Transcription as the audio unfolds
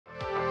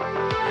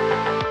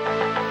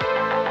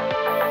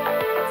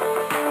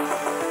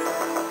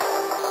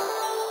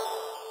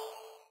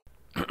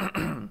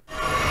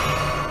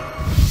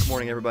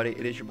morning, everybody.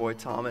 It is your boy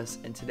Thomas,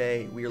 and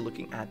today we are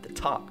looking at the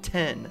top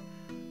 10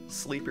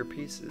 sleeper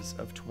pieces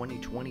of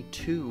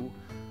 2022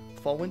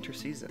 fall-winter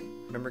season.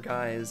 Remember,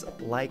 guys,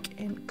 like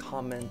and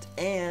comment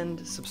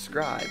and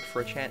subscribe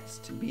for a chance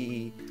to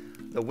be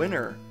the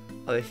winner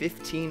of a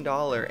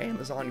 $15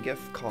 Amazon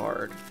gift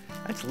card.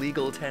 That's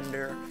legal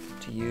tender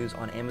to use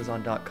on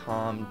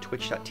Amazon.com,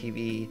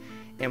 Twitch.tv,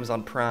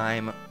 Amazon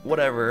Prime,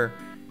 whatever.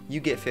 You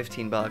get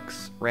 15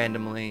 bucks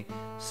randomly,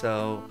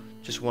 so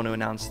just want to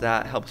announce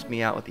that. Helps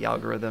me out with the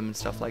algorithm and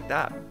stuff like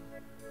that.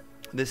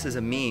 This is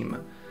a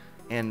meme,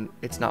 and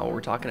it's not what we're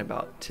talking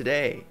about.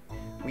 Today,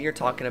 we are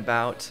talking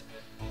about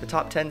the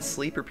top 10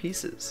 sleeper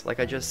pieces,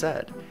 like I just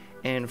said.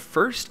 And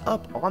first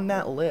up on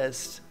that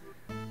list,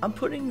 I'm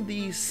putting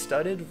the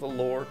studded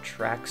velour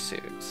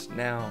tracksuits.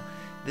 Now,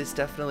 this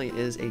definitely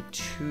is a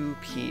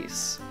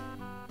two-piece,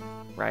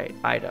 right,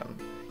 item.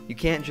 You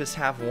can't just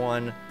have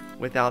one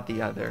without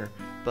the other,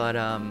 but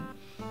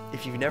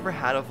if you've never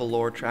had a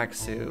velour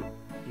tracksuit,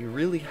 you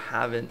really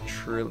haven't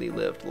truly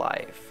lived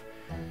life.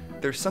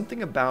 There's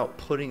something about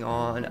putting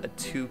on a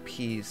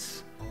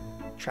two-piece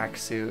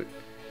tracksuit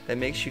that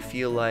makes you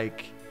feel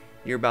like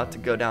you're about to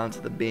go down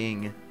to the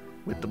Bing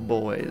with the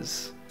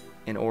boys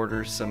and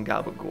order some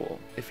gabagool,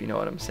 if you know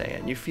what I'm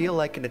saying. You feel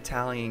like an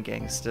Italian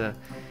gangsta.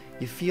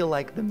 You feel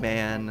like the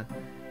man.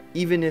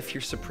 Even if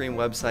your Supreme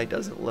website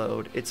doesn't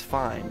load, it's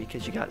fine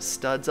because you got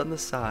studs on the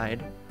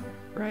side,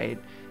 right?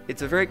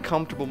 It's a very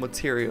comfortable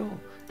material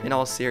in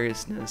all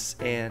seriousness,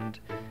 and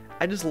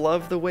I just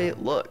love the way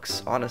it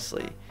looks,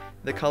 honestly.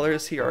 The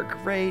colors here are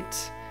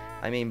great.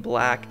 I mean,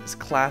 black is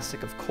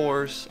classic, of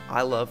course.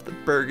 I love the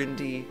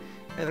burgundy,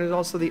 and there's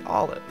also the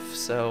olive.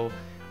 So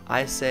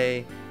I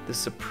say the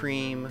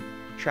Supreme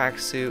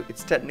tracksuit.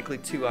 It's technically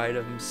two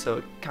items, so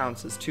it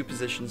counts as two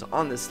positions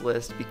on this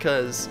list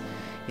because,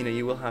 you know,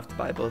 you will have to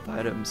buy both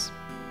items.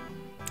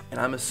 And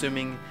I'm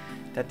assuming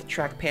that the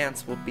track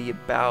pants will be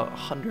about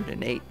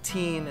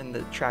 118 and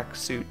the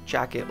tracksuit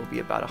jacket will be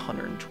about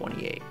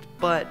 128.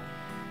 But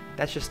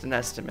that's just an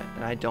estimate,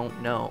 and I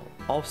don't know.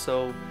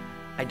 Also,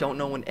 I don't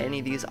know when any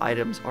of these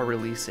items are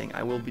releasing.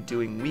 I will be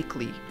doing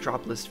weekly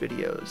drop list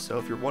videos, so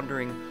if you're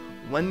wondering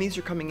when these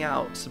are coming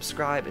out,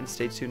 subscribe and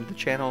stay tuned to the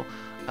channel.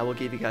 I will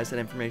give you guys that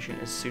information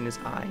as soon as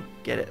I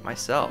get it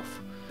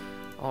myself.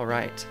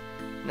 Alright,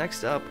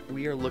 next up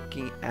we are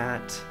looking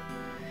at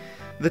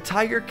the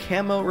Tiger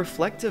Camo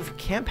Reflective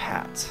Camp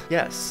Hat.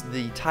 Yes,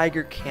 the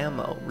Tiger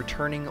Camo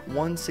returning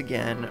once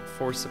again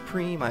for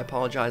Supreme. I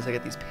apologize, I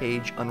get these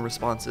page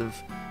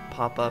unresponsive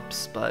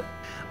pop-ups, but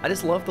I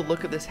just love the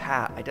look of this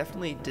hat. I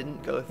definitely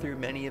didn't go through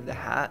many of the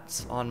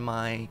hats on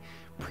my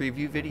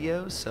preview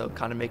videos, so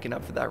kind of making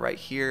up for that right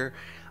here.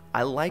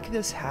 I like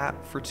this hat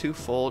for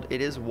twofold. It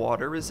is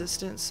water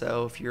resistant,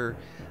 so if you're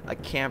a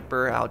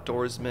camper,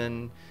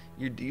 outdoorsman,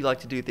 you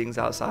like to do things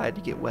outside,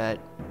 you get wet,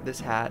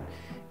 this hat,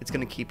 it's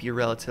going to keep you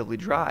relatively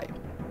dry.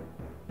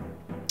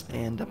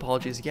 And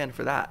apologies again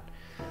for that.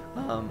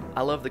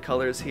 I love the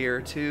colors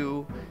here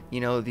too. You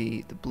know,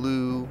 the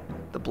blue,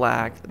 the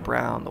black, the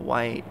brown, the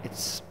white.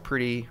 It's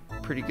pretty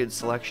good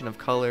selection of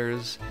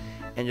colors.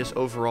 And just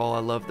overall, I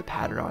love the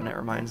pattern on it. It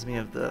reminds me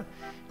of the,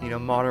 you know,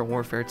 Modern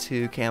Warfare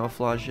 2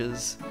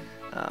 camouflages.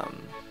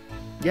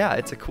 Yeah,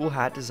 it's a cool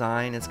hat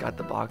design. It's got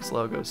the box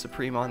logo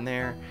Supreme on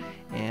there.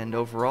 And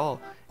overall,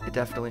 it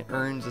definitely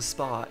earns a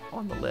spot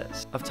on the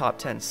list of top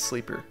 10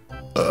 sleeper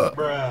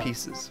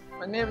pieces.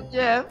 My name is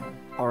Jeff.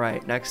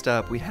 Alright, next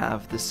up we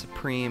have the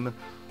Supreme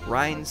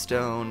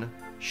Rhinestone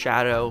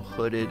Shadow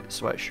Hooded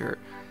Sweatshirt.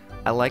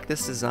 I like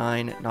this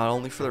design not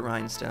only for the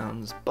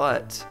rhinestones,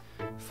 but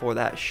for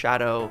that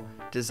shadow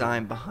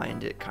design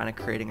behind it, kind of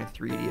creating a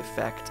 3D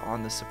effect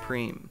on the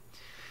Supreme.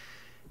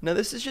 Now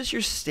this is just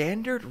your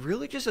standard,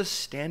 really just a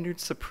standard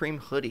Supreme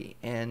hoodie,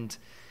 and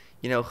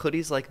you know,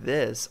 hoodies like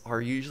this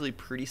are usually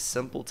pretty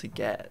simple to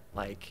get.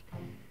 Like,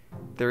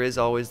 there is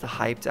always the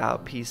hyped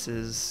out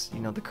pieces, you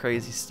know, the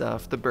crazy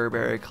stuff, the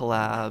Burberry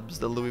collabs,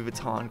 the Louis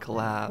Vuitton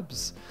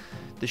collabs,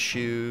 the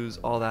shoes,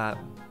 all that.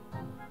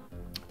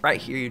 Right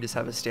here you just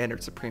have a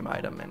standard Supreme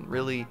item, and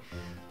really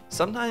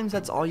sometimes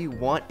that's all you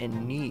want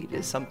and need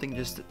is something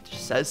just that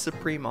says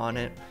Supreme on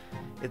it.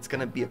 It's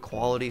gonna be a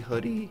quality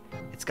hoodie,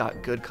 it's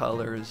got good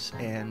colors,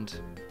 and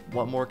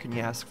what more can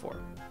you ask for?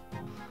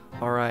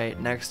 Alright,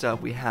 next up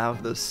we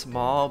have the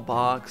small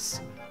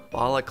box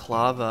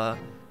balaclava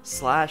 /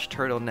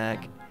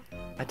 turtleneck.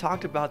 I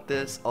talked about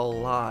this a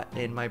lot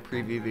in my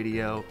preview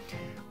video.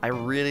 I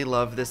really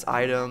love this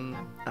item.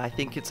 I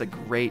think it's a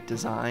great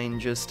design.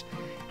 Just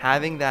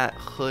having that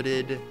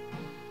hooded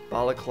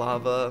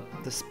balaclava,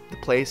 the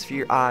place for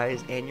your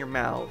eyes and your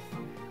mouth.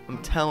 I'm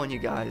telling you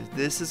guys,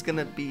 this is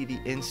gonna be the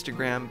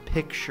Instagram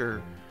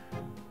picture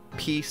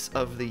piece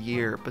of the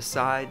year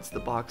besides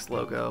the box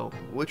logo,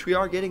 which we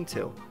are getting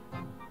to.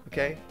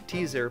 Okay,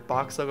 teaser,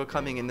 box logo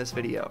coming in this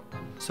video.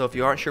 So if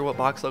you aren't sure what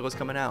box logo is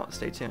coming out,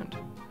 stay tuned.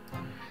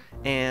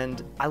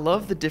 And I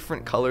love the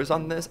different colors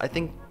on this. I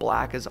think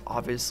black is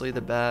obviously the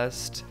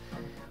best.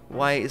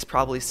 White is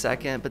probably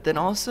second, but then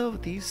also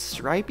these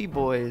stripey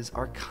boys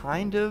are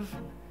kind of,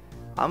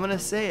 I'm gonna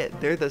say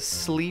it, they're the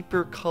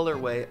sleeper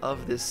colorway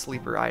of this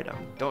sleeper item.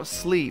 Don't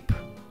sleep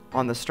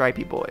on the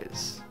stripy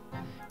boys,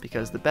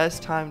 because the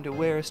best time to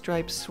wear a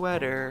striped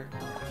sweater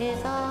is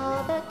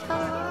all the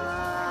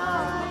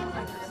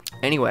time.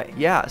 Anyway,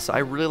 yeah, so I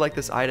really like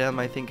this item.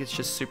 I think it's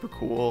just super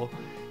cool.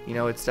 You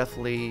know, it's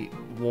definitely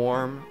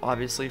warm,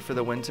 obviously, for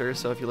the winter,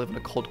 so if you live in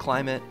a cold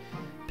climate,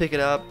 pick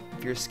it up.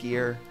 If you're a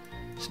skier,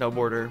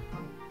 snowboarder,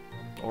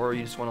 or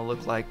you just want to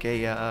look like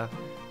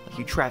like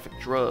you traffic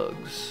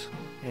drugs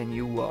and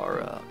you are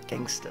a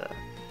gangsta,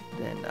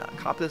 then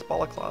cop this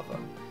balaclava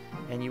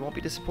and you won't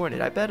be disappointed.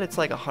 I bet it's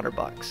like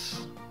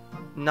 $100.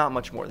 Not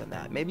much more than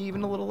that, maybe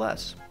even a little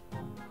less.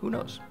 Who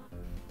knows?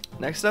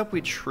 Next up,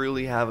 we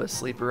truly have a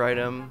sleeper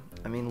item.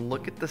 I mean,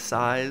 look at the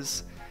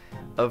size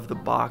of the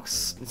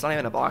box. It's not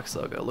even a box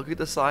logo. Look at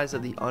the size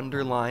of the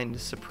underlined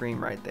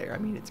Supreme right there. I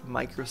mean, it's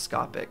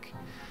microscopic.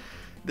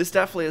 This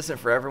definitely isn't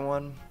for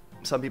everyone.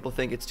 Some people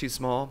think it's too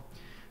small.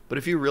 But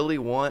if you really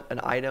want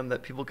an item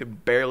that people can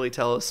barely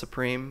tell is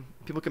Supreme,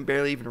 people can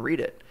barely even read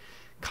it,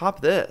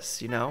 cop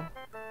this, you know?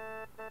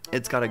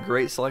 It's got a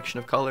great selection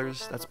of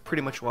colors. That's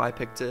pretty much why I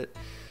picked it.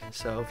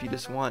 So if you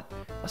just want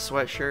a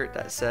sweatshirt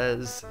that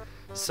says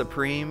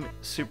Supreme,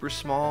 super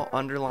small,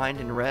 underlined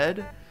in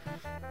red,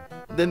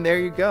 then there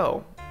you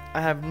go.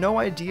 I have no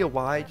idea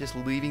why just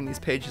leaving these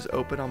pages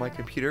open on my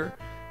computer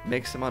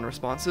makes them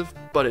unresponsive,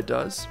 but it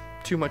does.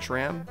 Too much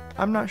RAM?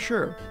 I'm not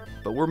sure,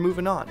 but we're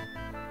moving on.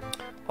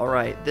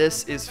 Alright,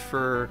 this is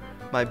for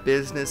my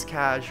business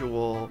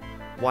casual,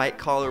 white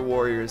collar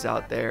warriors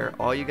out there.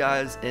 All you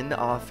guys in the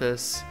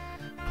office,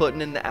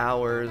 putting in the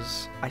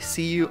hours. I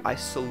see you, I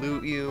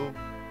salute you.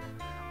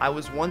 I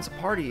was once a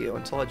part of you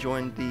until I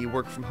joined the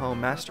work from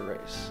home master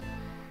race.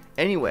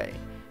 Anyway,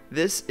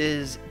 this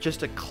is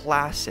just a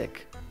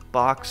classic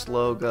box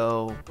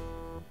logo,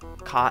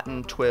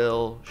 cotton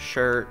twill,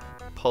 shirt,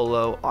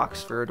 polo,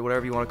 Oxford,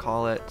 whatever you want to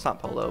call it. It's not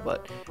polo,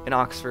 but an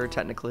Oxford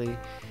technically.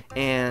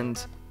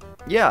 And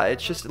yeah,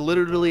 it's just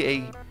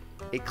literally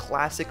a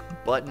classic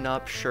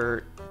button-up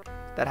shirt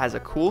that has a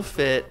cool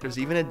fit. There's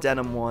even a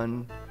denim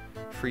one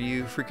for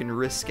you freaking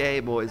risque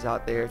boys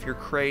out there. If you're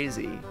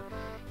crazy,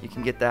 you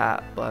can get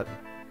that. But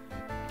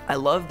I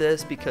love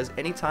this because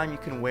anytime you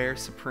can wear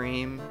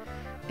Supreme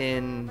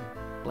in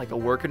like a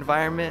work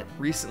environment.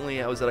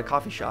 Recently I was at a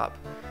coffee shop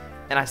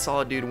and I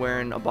saw a dude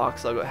wearing a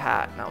box logo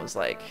hat and I was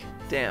like,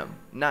 damn,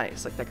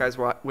 nice. Like, that guy's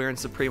wearing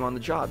Supreme on the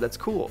job. That's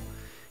cool,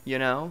 you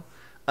know?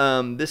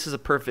 This is a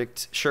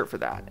perfect shirt for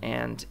that,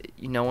 and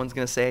no one's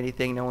gonna say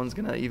anything, no one's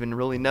gonna even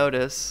really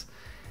notice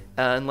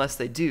unless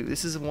they do.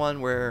 This is one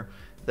where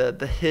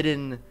the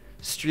hidden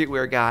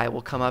streetwear guy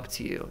will come up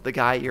to you, the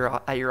guy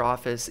at your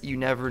office you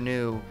never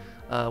knew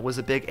was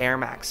a big Air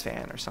Max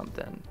fan or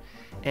something,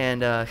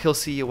 and he'll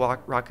see you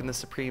rocking the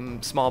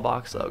Supreme small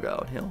box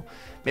logo, and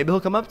maybe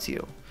he'll come up to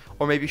you,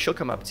 or maybe she'll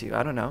come up to you,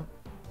 I don't know.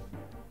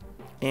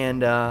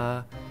 And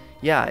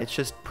yeah, it's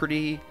just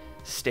pretty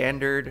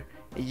standard.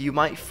 You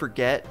might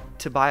forget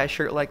to buy a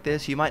shirt like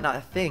this. You might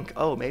not think,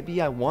 oh,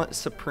 maybe I want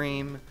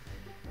Supreme,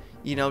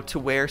 you know, to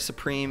wear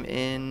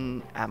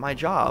Supreme at my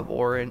job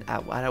or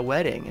at a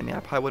wedding. I mean, I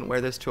probably wouldn't wear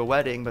this to a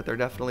wedding, but there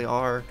definitely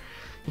are,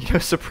 you know,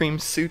 Supreme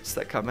suits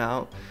that come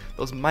out.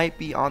 Those might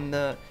be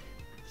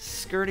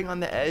skirting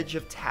on the edge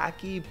of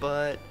tacky,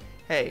 but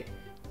hey,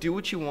 do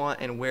what you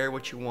want and wear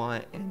what you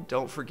want, and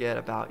don't forget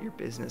about your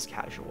business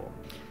casual.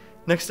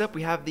 Next up,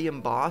 we have the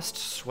embossed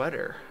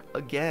sweater.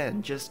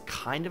 Again, just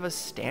kind of a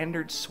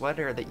standard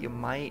sweater that you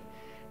might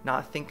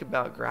not think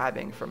about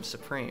grabbing from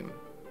Supreme.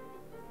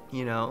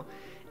 You know,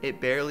 it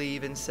barely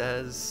even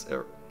says,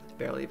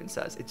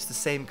 it's the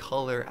same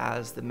color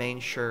as the main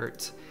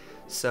shirt,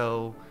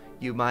 so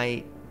you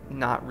might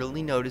not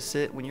really notice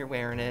it when you're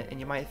wearing it, and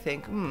you might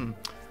think,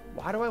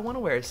 why do I want to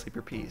wear a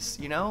sleeper piece?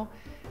 You know,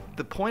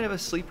 the point of a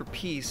sleeper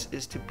piece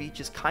is to be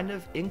just kind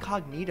of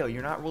incognito.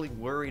 You're not really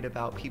worried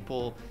about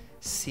people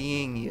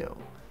seeing you.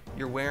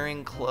 You're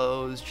wearing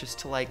clothes just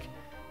to like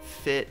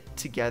fit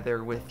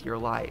together with your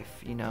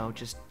life, you know,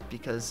 just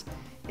because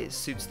it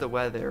suits the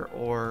weather,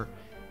 or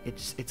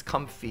it's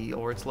comfy,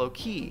 or it's low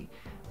key.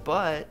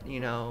 But, you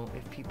know,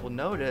 if people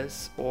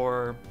notice,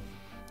 or,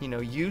 you know,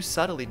 you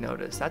subtly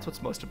notice, that's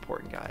what's most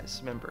important,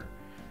 guys. Remember,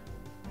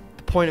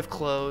 the point of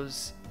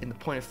clothes and the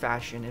point of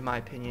fashion, in my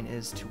opinion,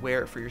 is to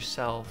wear it for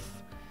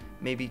yourself,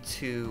 maybe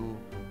to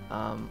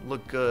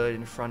look good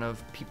in front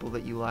of people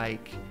that you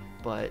like,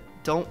 but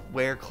don't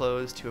wear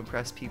clothes to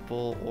impress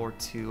people or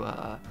to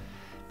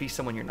be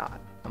someone you're not.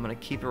 I'm gonna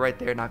keep it right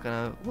there, not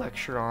gonna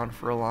lecture on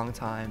for a long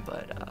time,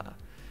 but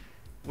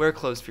wear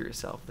clothes for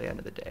yourself at the end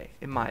of the day,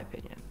 in my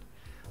opinion.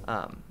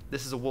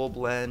 This is a wool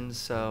blend,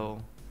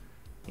 so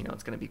you know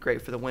it's gonna be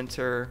great for the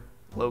winter.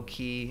 Low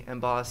key,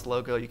 embossed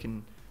logo, you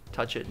can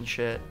touch it and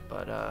shit,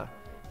 but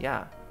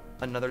yeah,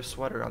 another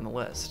sweater on the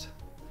list.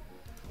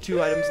 2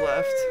 items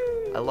left.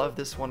 I love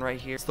this one right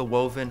here. It's the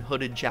woven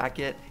hooded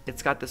jacket.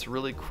 It's got this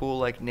really cool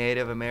like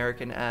Native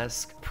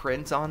American-esque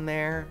print on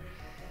there.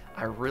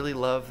 I really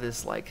love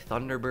this like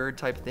Thunderbird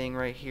type thing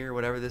right here,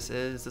 whatever this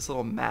is, this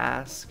little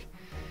mask.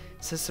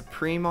 It says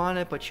Supreme on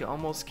it, but you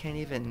almost can't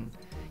even,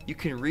 You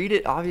can read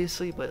it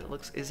obviously, but it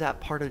looks, is that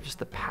part of just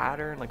the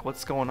pattern? Like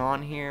what's going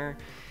on here?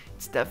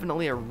 It's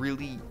definitely a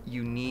really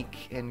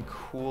unique and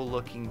cool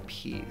looking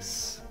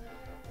piece.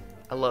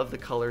 I love the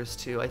colors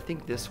too. I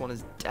think this one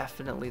is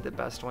definitely the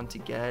best one to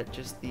get.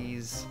 Just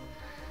these,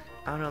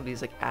 I don't know,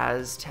 these like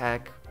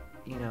Aztec,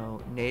 you know,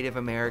 Native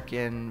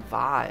American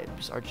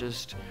vibes are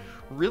just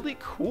really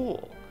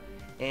cool.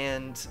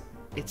 And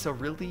it's a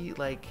really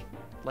like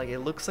it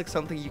looks like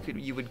something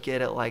you would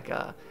get at like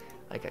a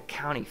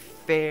county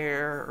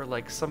fair, or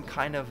like some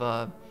kind of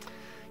a,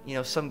 you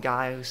know, some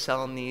guy who's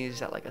selling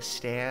these at like a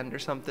stand or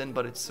something,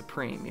 but it's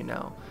Supreme, you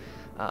know.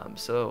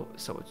 So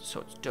it's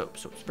dope.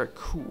 So it's very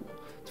cool.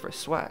 It's very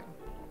swag.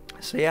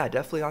 So yeah,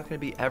 definitely not gonna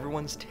be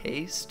everyone's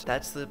taste.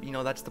 That's the, you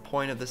know, that's the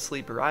point of the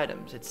sleeper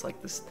items. It's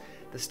like this,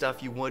 the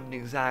stuff you wouldn't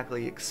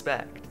exactly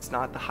expect. It's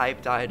not the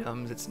hyped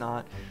items. It's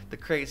not the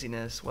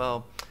craziness.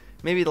 Well,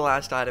 maybe the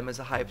last item is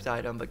a hyped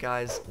item, but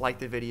guys, like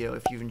the video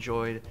if you've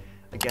enjoyed.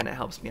 Again, it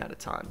helps me out a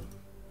ton.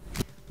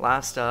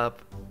 Last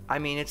up, I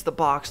mean, it's the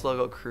box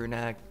logo crew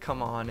neck.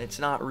 Come on, it's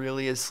not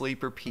really a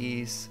sleeper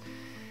piece.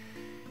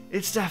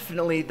 It's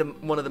definitely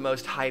one of the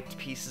most hyped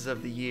pieces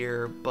of the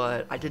year,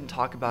 but I didn't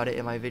talk about it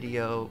in my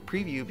video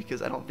preview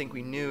because I don't think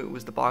we knew it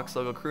was the box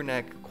logo crew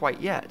neck quite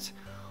yet.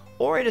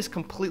 Or I just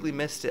completely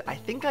missed it. I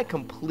think I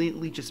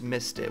completely just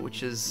missed it,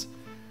 which is,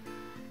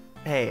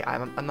 hey,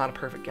 I'm not a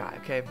perfect guy,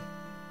 okay?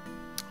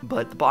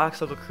 But the box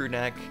logo crew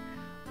neck,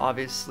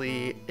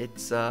 obviously,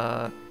 it's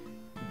the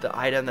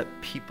item that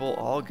people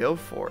all go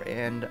for,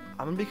 and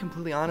I'm gonna be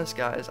completely honest,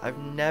 guys, I've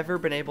never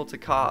been able to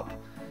cop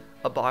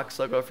a box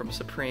logo from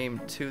Supreme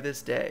to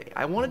this day.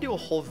 I want to do a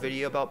whole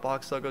video about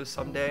box logos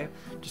someday,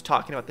 just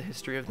talking about the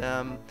history of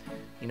them,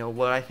 you know,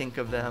 what I think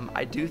of them.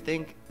 I do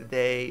think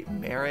they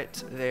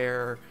merit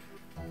their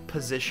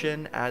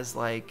position as,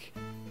 like,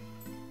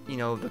 you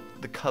know,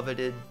 the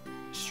coveted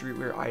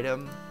streetwear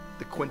item,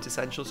 the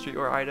quintessential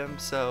streetwear item.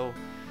 So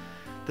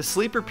the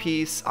sleeper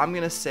piece, I'm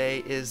gonna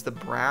say, is the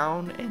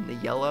brown and the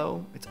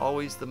yellow. It's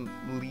always the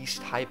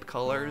least hype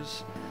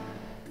colors.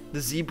 The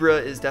zebra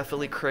is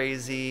definitely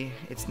crazy.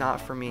 It's not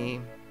for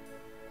me.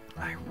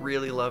 I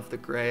really love the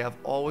gray. I've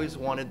always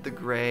wanted the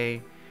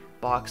gray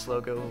box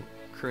logo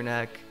crew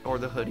neck or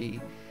the hoodie.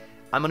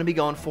 I'm gonna be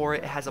going for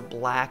it. It has a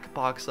black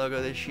box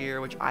logo this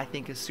year, which I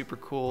think is super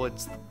cool.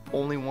 It's the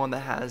only one that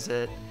has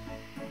it.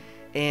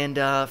 And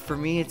for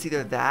me, it's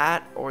either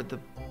that or the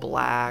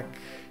black,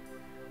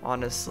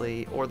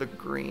 honestly, or the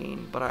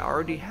green. But I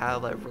already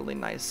have a really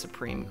nice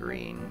Supreme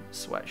green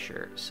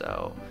sweatshirt,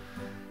 so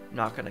I'm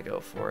not gonna go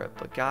for it.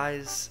 But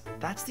guys,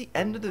 that's the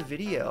end of the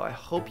video. I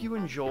hope you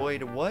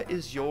enjoyed. What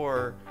is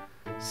your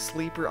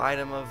sleeper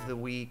item of the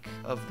week,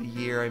 of the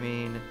year? I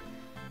mean,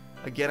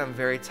 again, I'm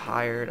very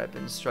tired. I've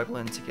been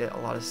struggling to get a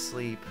lot of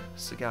sleep.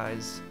 So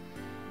guys,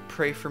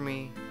 pray for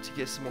me to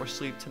get some more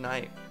sleep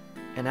tonight.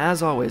 And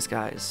as always,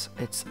 guys,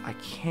 I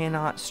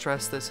cannot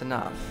stress this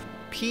enough.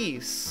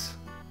 Peace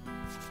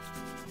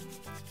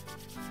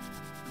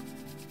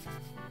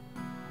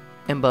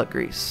and butt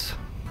grease.